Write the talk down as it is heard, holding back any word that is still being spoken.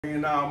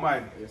And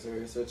Almighty. Yes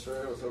sir,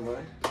 Trey. What's up,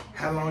 man?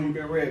 How long you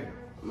been rapping?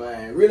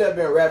 Man, really I've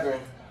been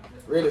rapping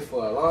really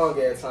for a long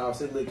ass time.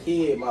 Since a little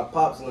kid, my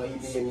pops, he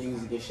did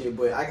music and shit,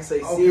 but I can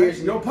say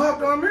seriously. Your pop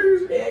doing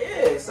music?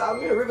 Yeah.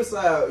 South Mill,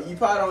 Riverside. You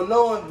probably don't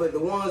know it, but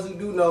the ones who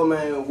do know,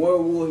 man,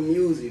 Werewolf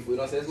Music. You know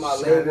what I'm saying?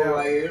 That's my label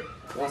right here. You know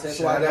what I'm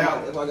saying?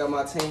 That's why I got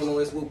my team on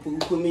this.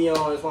 Put me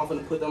on. That's why I'm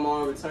finna put them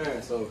on in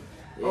return. So,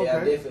 yeah,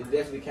 I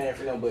definitely came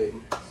from them. But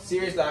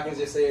seriously, I can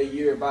just say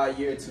about a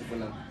year or two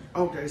from them.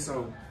 Okay,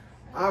 so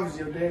obviously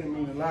your daddy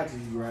mean a lot to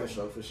you, right?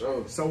 For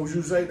sure. So would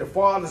you say the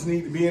fathers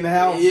need to be in the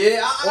house?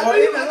 Yeah, or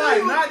in the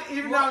life, not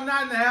in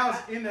the house,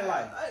 in their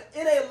life.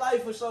 In their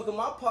life for sure. Cause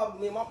my pop,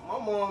 my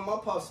mom, and my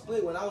pop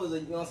split when I was a,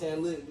 you know what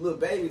I'm saying, little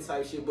baby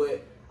type shit.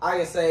 But I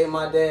can say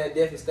my dad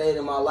definitely stayed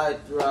in my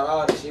life throughout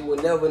all this shit.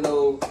 Would never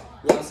know, you know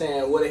what I'm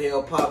saying, what the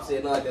hell pop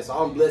said, nothing like that. So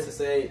I'm blessed to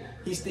say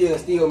he still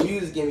instilled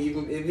music in me.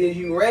 Even if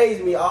he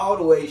raised me all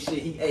the way, shit,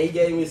 he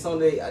gave me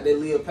something that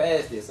lived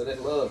past this. So that's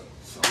love.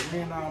 So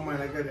man,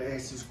 I gotta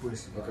ask this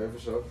question. Okay, for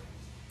sure.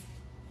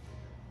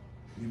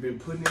 You've been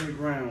putting in the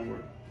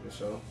groundwork. For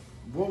sure.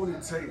 What would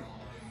it take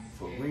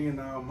for REN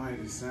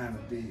Almighty to sign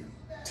a deal?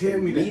 Tell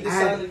me the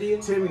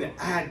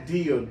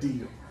ideal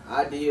deal.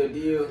 Ideal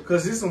deal.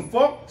 Cause there's some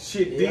fuck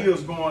shit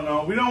deals going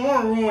on. We don't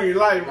want to ruin your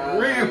life.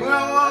 REN,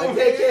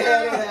 can't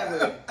have that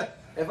happen.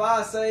 If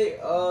I say,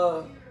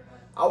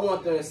 I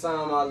want them to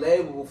sign my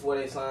label before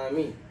they sign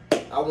me.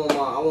 I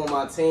want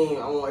my team.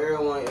 I want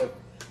everyone.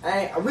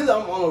 I'm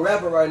a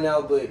rapper right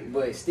now,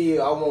 but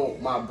still, I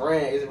want my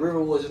brand.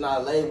 Riverwood's just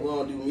not a label. We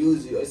don't do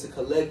music. It's a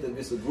collective.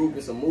 It's a group.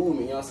 It's a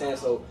movement. You know what I'm saying?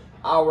 So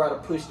I'd rather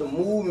push the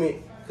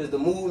movement because the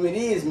movement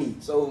is me.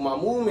 So if my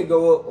movement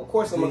go up, of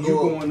course I'm gonna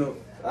go up.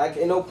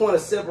 Ain't no point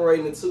of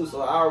separating the two.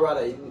 So I'd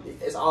rather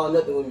it's all or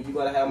nothing with me. You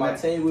gotta have my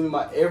team with me,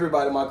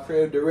 everybody, my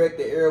creative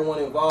director, everyone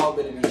involved.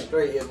 Better be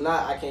straight. If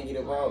not, I can't get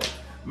involved.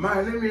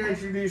 Man, let me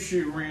ask you this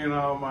shit, REN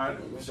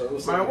Almighty.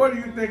 Man, what do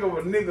you think of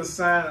a nigga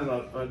signing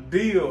a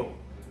deal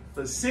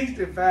for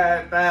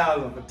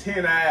 $65,000 for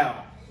 10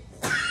 hours?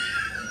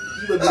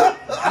 You would be the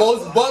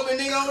most bumping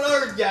nigga on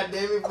earth,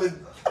 goddammit.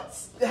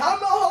 But how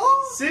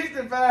long?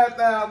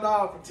 $65,000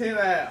 for 10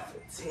 hours.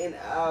 For 10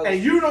 hours.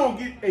 And you don't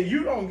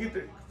get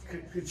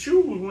to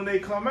choose when they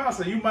come out.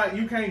 So you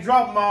can't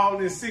drop them all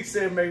in 6,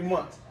 7, 8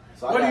 months.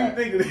 So what do you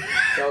think of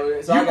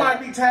that? So you might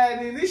be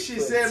tied in this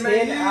shit 7,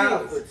 8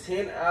 years. For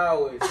 10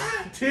 hours.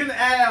 10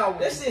 hours.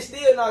 That shit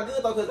still not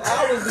good though, because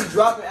hours be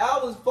dropping.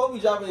 Hours supposed to be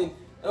dropping, you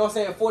know what I'm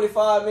saying,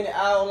 45-minute,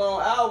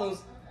 hour-long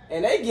albums,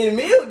 and they getting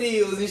meal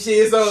deals and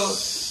shit. So,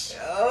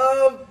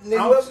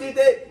 nigga, what did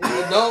that?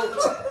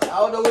 I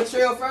don't know what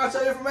Trail found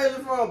your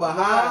information from, but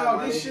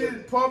no, this shit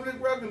is public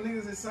record.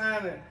 Niggas is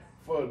signing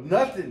for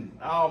nothing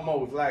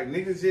almost. Like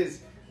niggas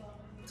just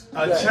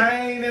a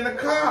chain in a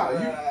car.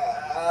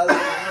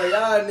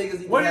 Y'all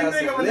niggas. What do you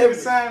think of a nigga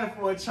signing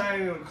for a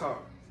chain in a car?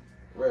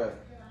 Bruh,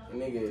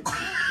 nigga,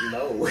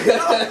 no.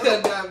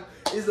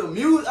 It's a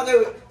music.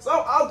 Okay,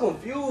 so I'm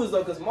confused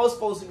though, cause most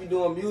folks who be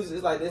doing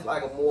music, it's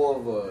like a more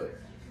of a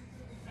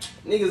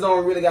niggas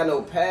don't really got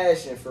no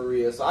passion for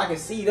real. So I can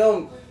see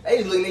them. They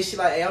just looking at this shit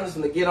like, hey, I'm just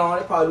gonna get on.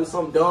 They probably do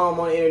something dumb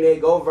on the internet,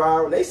 go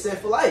viral. They set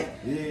for life.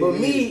 Yeah, but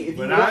me, if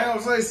but I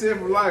don't say set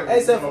for life.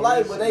 They set for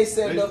life, but they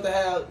set up to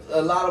have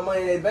a lot of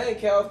money in their bank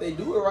account if they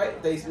do it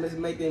right. They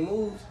make their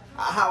moves.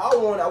 How I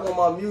want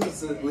my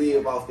music to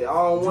live off there. I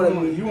don't want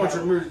you want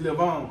your music to live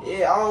on.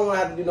 Yeah, I don't want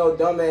to have to do no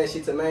dumbass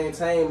shit to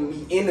maintain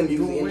me in the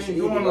music industry.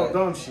 You ain't doing no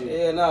dumb shit.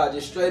 Yeah, nah,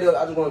 just straight up.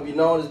 I just want to be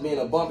known as being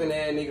a bumping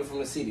ass nigga from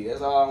the city.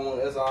 That's all I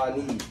want. That's all I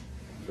need.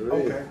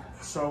 Okay,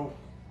 so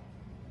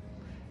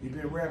you've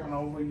been rapping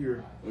over a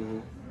year.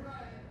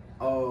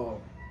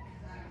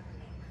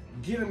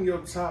 Get them your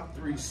top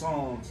 3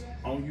 songs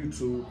on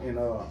YouTube and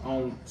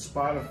on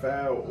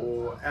Spotify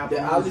or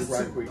Apple Music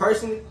right quick.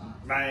 Personally,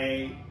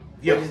 man.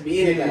 Just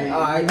be anything.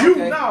 Alright,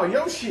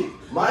 your shit.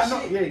 My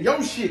shit? Yeah,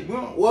 your shit.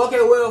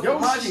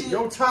 Your shit.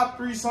 Your top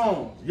 3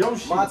 songs. Your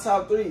shit. My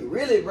top 3.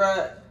 Really,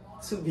 bruh,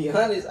 to be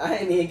honest, I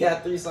ain't even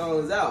got 3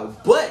 songs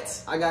out.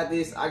 But I got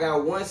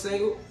one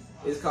single.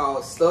 It's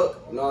called Stuck.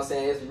 You know what I'm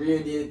saying?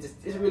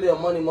 It's really a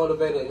money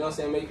motivator. You know what I'm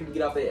saying? Make people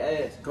get off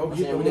their ass. Go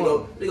get the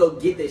money. They go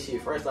get that shit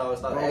first off and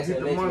start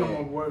asking the next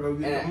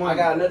man. And I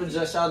got another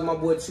jump. Shout out to my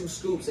boy 2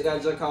 Scoops. I got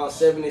a jump called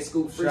 7 and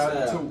Scoop Freestyle. Shout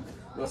out to 2.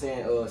 You know what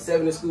I'm saying?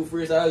 7 and Scoop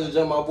Freestyle. I just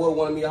jumped. My boy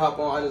wanted me to hop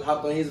on. I just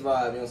hopped on his vibe. You know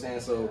what I'm saying?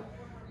 So,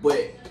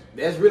 but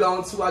that's really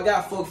on 2 I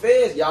got. Fuck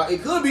fast, y'all.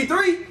 It could be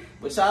 3,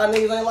 but y'all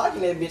niggas ain't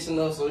liking that bitch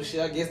enough. So shit,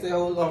 I guess that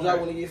whole gonna drop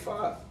when they get 5.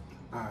 All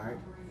right.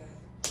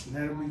 Now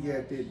that we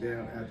got that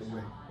down out the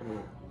way.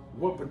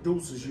 What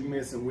producers you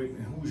messing with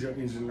and who's your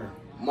engineer?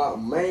 My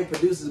main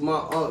producer is my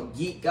uncle,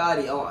 Geek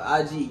Gotti on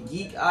IG.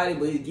 Geek Gotti,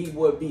 but his Geek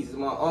Boy Beats is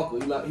my uncle.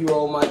 He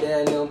rolled my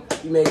dad and them.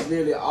 He makes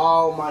literally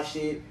all my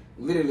shit.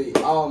 Literally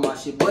all my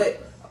shit.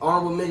 But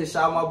honorable mention,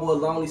 shout out my boy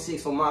Lonely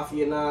 6 from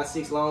Mafia 9,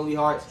 6 Lonely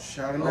Hearts.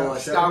 Shout him out.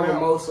 Sky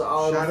Mimosa,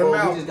 all them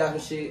folks. He just got some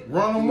shit.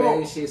 Run them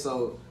up. Shit,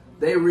 so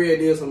They real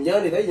deal. Some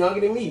young niggas, they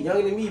younger than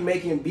me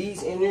making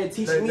beats and then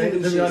teaching me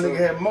them shit. Young niggas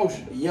have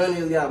motion. Young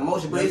niggas got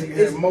motion, but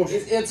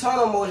it's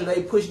internal motion.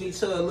 They pushing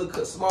each other,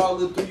 little small,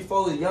 little 3,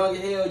 4s, young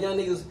as hell. Young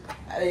niggas,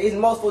 it's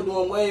most folks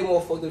doing way more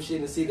fucked up shit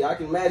in the city. I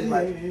can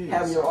imagine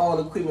having your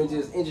own equipment,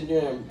 just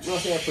engineering, you know what I'm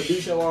saying,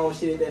 produce your own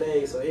shit at that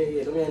age. So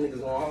yeah, them young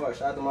niggas going hard.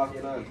 Shout out to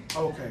Mafia 9.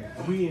 Okay,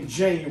 we in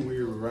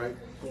January, right?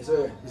 Yes,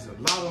 sir. There's a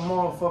lot of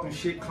motherfucking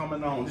shit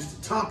coming on. This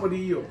the top of the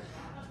year.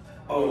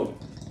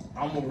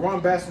 I'm gonna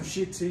run back some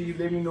shit to you.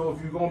 Let me know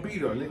if you're gonna be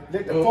there.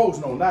 Let the folks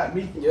know, not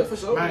me. Yeah, for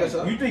sure. Man,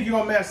 you think you're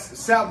gonna mess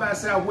South by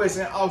Southwest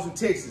in Austin,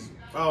 Texas?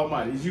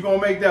 Almighty, is you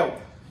gonna make that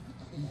one?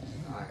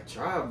 I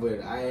tried,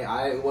 but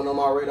I ain't went on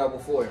my radar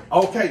before.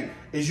 Okay,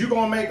 is you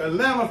gonna make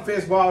Atlanta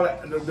Fest while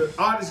the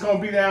artists gonna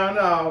be down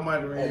there?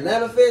 Almighty,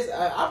 Atlanta Fest,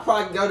 I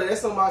probably go there.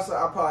 That's something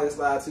I probably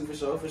slide to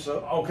for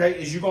sure. Okay,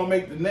 is you gonna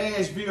make the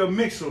Nashville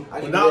mixer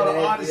when all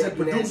the artists and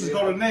producers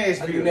go to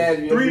Nashville?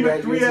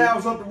 3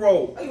 hours up the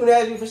road. I do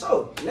Nashville for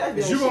sure.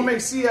 Is you gonna make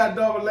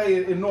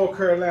CIAA in North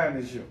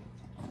Carolina this year?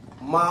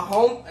 My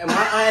home and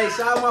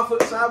shout out my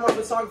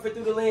photographer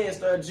through the lens,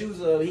 Juice.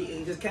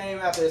 He just came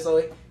out there,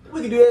 so we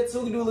can do that too.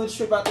 We can do a little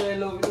trip out there in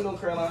North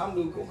Carolina. I'm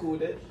doing cool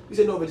with that. You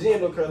said North Virginia,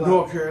 North Carolina.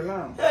 North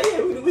Carolina.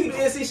 Yeah, we can do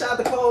NC. Shout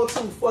out to Cole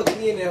too. Fuck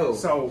me in that hole.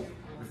 So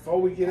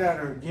before we get out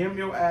of here, give me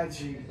your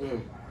IG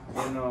and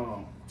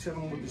tell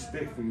them what to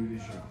expect for you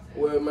this year.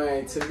 Well,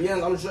 man, to be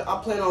honest,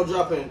 I plan on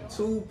dropping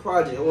 2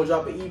 projects. I want to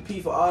drop an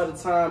EP for all the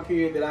time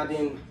period that I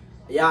didn't.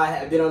 Y'all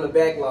have been on the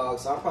backlog,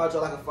 so I'll probably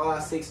drop like a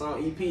 5-6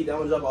 song EP. Then I'm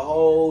gonna drop a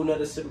whole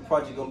nother separate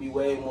project, gonna be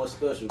way more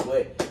special.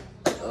 But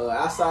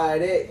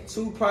outside of that,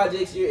 2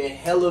 projects here and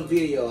hella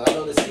video. I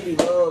know the city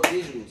love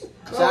visuals.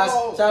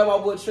 Shout out my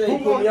boy Trey,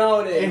 put me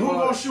on there. And who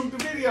gonna shoot the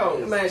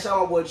videos? Man, shout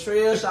out my boy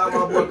Trey, shout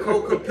out my boy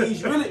Coca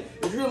Peach.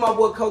 It's really my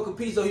boy Coca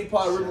Peach, so he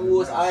part of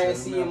Riverwoods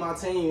INC in my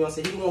team. You know what I'm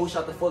saying? He the one who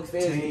shot the Fuck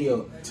Feds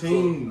video.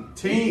 Team.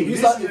 You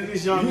saw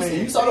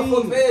the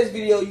Fuck Feds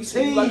video. You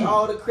see like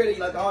all the credit,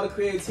 like all the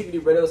creativity,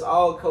 but it was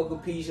all Coca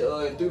Peach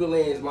through the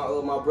lens. My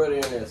brother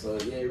in there. So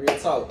yeah, real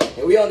talk.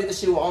 And we only did this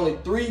shit with only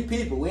 3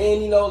 people. We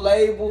ain't need no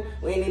label.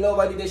 We ain't need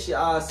nobody did this shit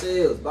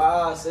ourselves, by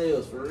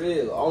ourselves, for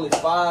real. Only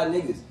 5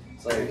 niggas.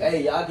 So,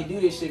 hey, y'all can do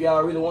this shit if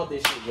y'all really want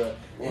this shit, bro.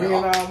 REN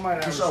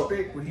Almighty, I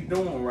respect what he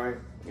doing, right?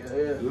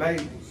 Yeah.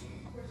 Labels.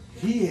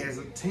 He has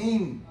a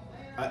team,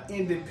 an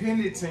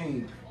independent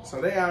team. So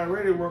they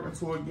already working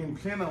toward getting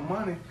plenty of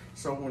money.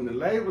 So when the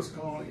labels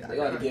come, they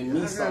gotta get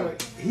me some.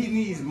 He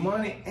needs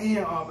money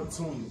and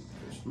opportunity.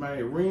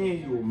 Man,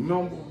 REN, you a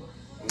member.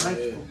 Thank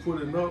you for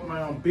putting up,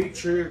 man. Big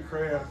Cherry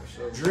Craft,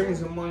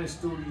 Dreams and Money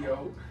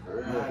Studio.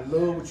 Man, I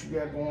love what you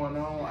got going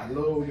on. I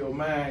love your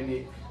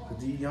mind.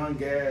 Because these young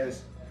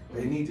guys,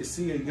 they need to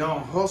see a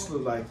young hustler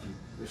like you.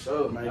 For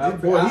sure, man.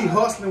 This boy, he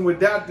hustling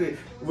without the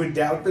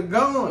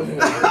gun.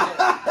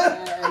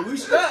 We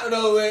strapped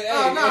though,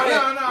 man.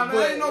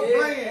 No, ain't no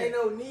plan. Ain't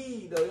no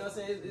need though. You know what I'm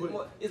saying?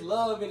 It's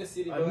love in the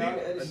city, bro. A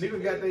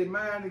nigga got their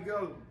mind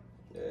together.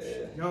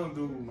 Yeah. Young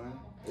dude, man.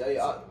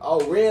 Yeah.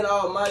 REN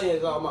Almighty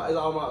is all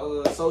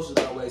my socials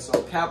that way.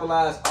 So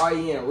capitalize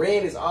REN.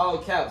 REN is all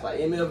caps, like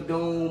MF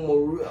Doom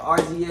or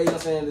RZA. You know what I'm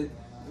saying? You know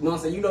what I'm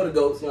saying? You know the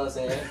goats. You know what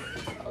I'm saying?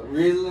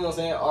 Really, you know what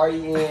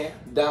I'm saying?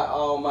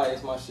 REN.Almighty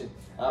is my shit.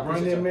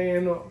 Run that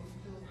man up.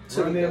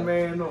 Run that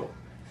man up.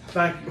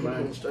 Thank you,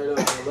 man. Straight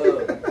up,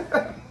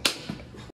 love.